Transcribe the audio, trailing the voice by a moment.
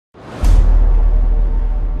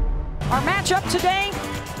Our matchup today,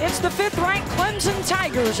 it's the 5th-ranked Clemson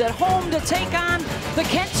Tigers at home to take on the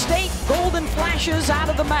Kent State Golden Flashes out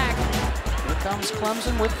of the MAC. Here comes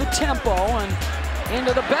Clemson with the tempo and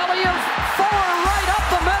into the belly of Fuller, right up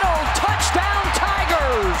the middle. Touchdown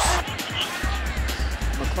Tigers!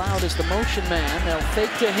 McLeod is the motion man. They'll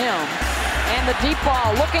fake to him. And the deep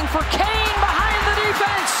ball looking for Kane behind the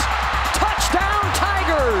defense. Touchdown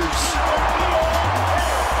Tigers!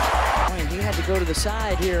 He had to go to the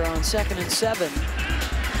side here on 2nd and 7.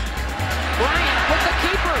 Bryant with the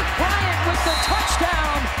keeper. Bryant with the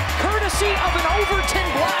touchdown, courtesy of an Overton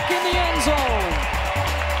block in the end zone.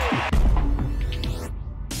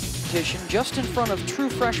 Just in front of true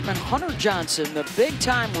freshman Hunter Johnson, the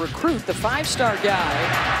big-time recruit, the 5-star guy.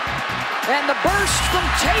 And the burst from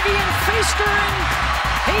Tavian Feaster, and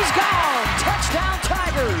he's gone. Touchdown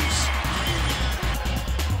Tigers.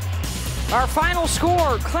 Our final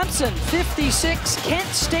score, Clemson 56, Kent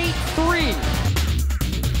State 3.